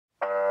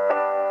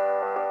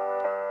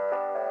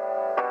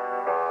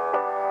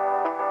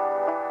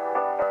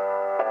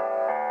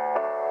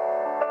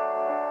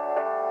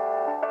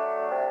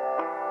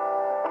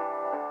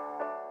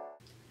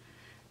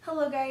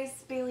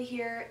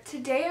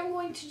Today I'm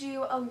going to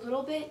do a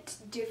little bit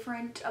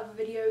different of a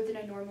video than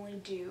I normally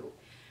do.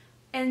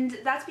 And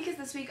that's because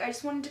this week I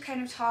just wanted to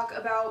kind of talk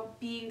about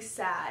being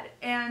sad.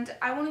 And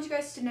I wanted you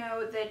guys to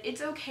know that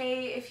it's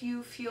okay if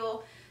you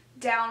feel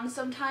down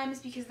sometimes,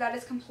 because that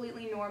is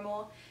completely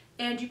normal.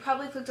 And you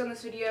probably clicked on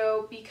this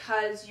video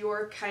because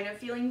you're kind of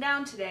feeling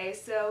down today.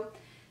 So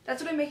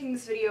that's what I'm making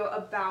this video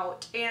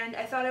about. And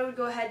I thought I would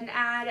go ahead and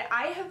add,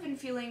 I have been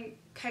feeling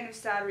kind of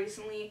sad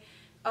recently.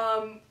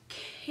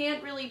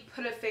 Can't really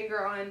put a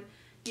finger on,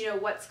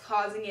 what's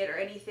causing it or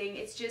anything.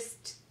 It's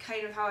just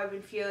kind of how I've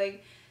been feeling.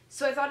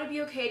 So I thought it'd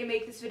be okay to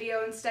make this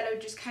video instead of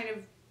just kind of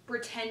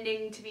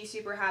pretending to be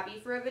super happy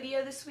for a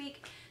video this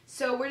week.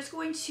 So we're just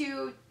going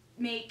to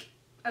make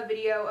a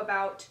video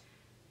about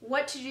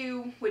what to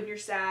do when you're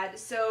sad.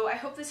 So I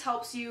hope this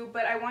helps you,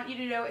 but I want you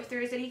to know if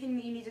there is anything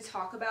that you need to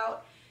talk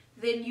about,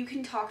 then you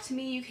can talk to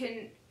me. You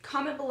can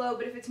comment below,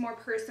 but if it's more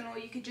personal,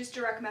 you could just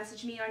direct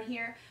message me on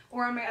here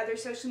or on my other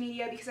social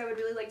media, because I would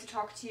really like to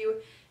talk to you,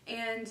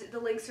 and the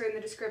links are in the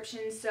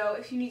description. So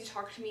if you need to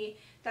talk to me,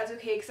 that's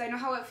okay, because I know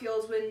how it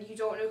feels when you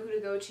don't know who to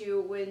go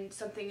to when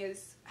something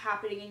is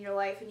happening in your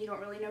life and you don't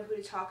really know who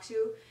to talk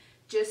to.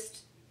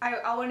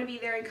 I want to be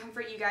there and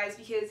comfort you guys,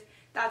 because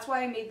that's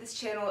why I made this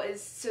channel,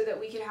 is so that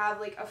we could have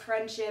like a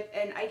friendship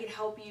and I could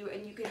help you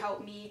and you could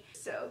help me.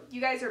 So you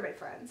guys are my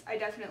friends. I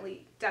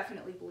definitely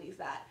believe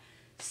that.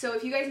 So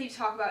if you guys need to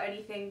talk about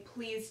anything,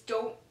 please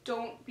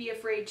don't be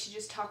afraid to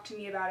just talk to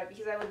me about it,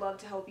 because I would love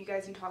to help you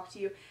guys and talk to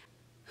you.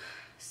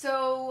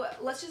 So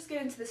let's just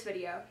get into this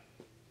video.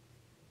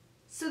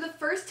 So the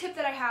first tip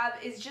that I have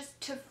is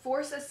just to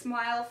force a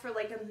smile for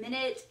like a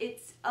minute.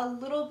 It's a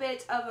little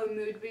bit of a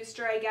mood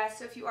booster, I guess,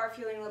 so if you are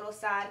feeling a little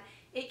sad,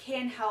 it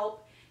can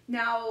help.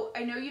 Now,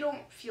 I know you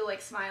don't feel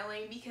like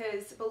smiling,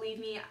 because believe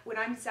me, when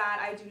I'm sad,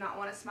 I do not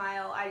want to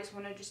smile. I just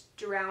want to just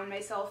drown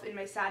myself in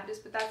my sadness,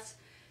 but that's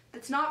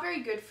not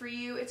very good for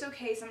you. It's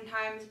okay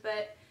sometimes,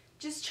 but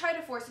just try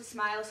to force a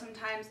smile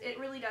sometimes. It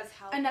really does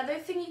help. Another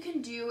thing you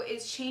can do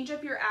is change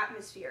up your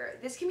atmosphere.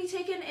 This can be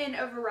taken in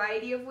a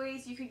variety of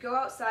ways. You could go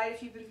outside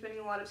if you've been spending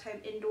a lot of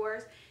time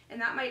indoors,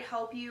 and that might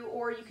help you,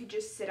 or you could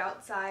just sit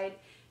outside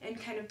and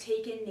kind of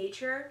take in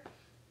nature.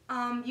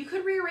 You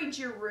could rearrange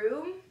your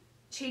room,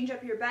 change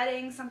up your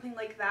bedding, something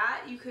like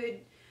that. You could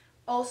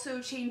also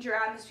change your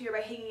atmosphere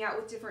by hanging out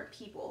with different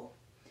people.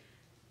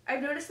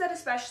 I've noticed that,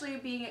 especially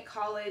being at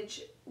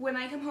college, when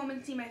I come home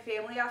and see my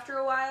family after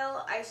a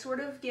while, I sort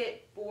of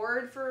get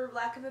bored, for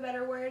lack of a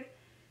better word,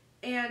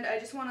 and I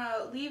just want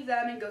to leave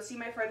them and go see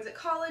my friends at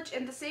college,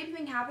 and the same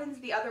thing happens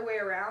the other way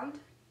around.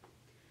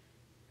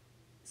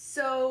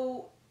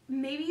 So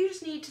maybe you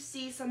just need to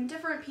see some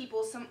different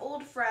people, some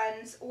old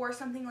friends, or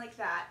something like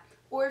that.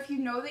 Or if you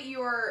know that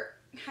you're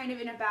kind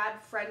of in a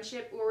bad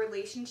friendship or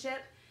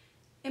relationship,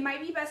 it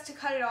might be best to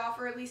cut it off,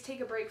 or at least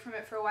take a break from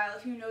it for a while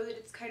if you know that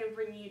it's kind of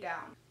bringing you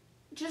down.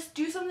 Just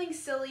do something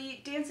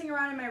silly. Dancing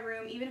around in my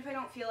room, even if I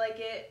don't feel like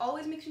it,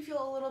 always makes me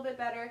feel a little bit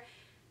better.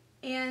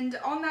 And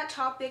on that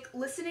topic,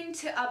 listening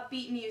to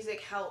upbeat music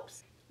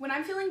helps. When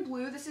I'm feeling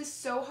blue, this is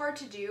so hard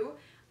to do.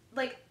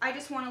 Like, I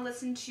just want to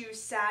listen to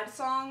sad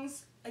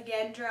songs,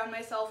 again, drown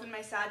myself in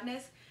my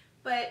sadness,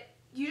 but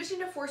you just need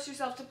to force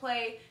yourself to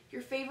play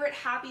your favorite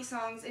happy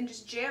songs and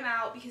just jam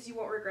out, because you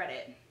won't regret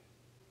it.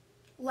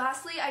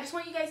 Lastly, I just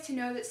want you guys to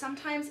know that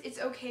sometimes it's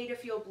okay to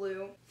feel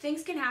blue.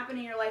 Things can happen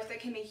in your life that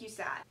can make you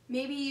sad.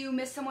 Maybe you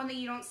miss someone that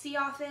you don't see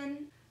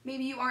often.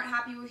 Maybe you aren't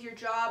happy with your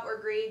job or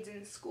grades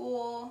in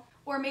school.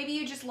 Or maybe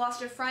you just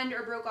lost a friend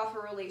or broke off a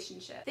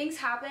relationship. Things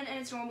happen and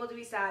it's normal to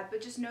be sad,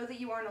 but just know that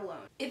you aren't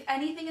alone. If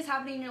anything is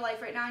happening in your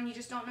life right now and you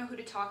just don't know who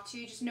to talk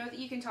to, just know that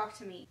you can talk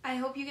to me. I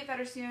hope you get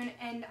better soon,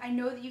 and I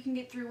know that you can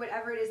get through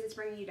whatever it is that's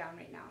bringing you down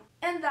right now.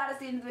 And that is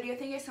the end of the video.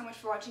 Thank you guys so much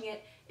for watching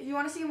it. If you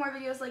want to see more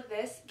videos like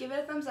this, give it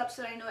a thumbs up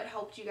so that I know it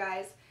helped you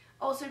guys.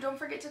 Also, don't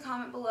forget to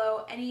comment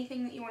below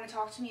anything that you want to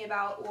talk to me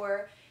about,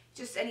 or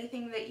just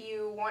anything that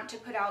you want to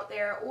put out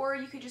there, or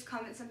you could just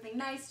comment something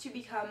nice to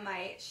become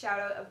my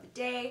shout out of the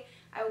day.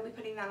 I will be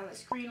putting that on the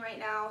screen right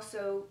now,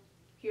 so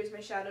here's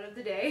my shout out of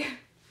the day.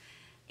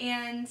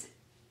 And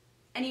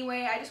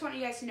anyway, I just want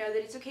you guys to know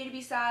that it's okay to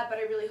be sad, but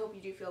I really hope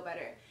you do feel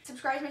better.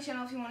 Subscribe to my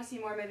channel if you want to see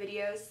more of my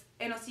videos,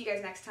 and I'll see you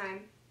guys next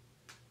time.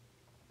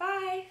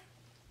 Bye!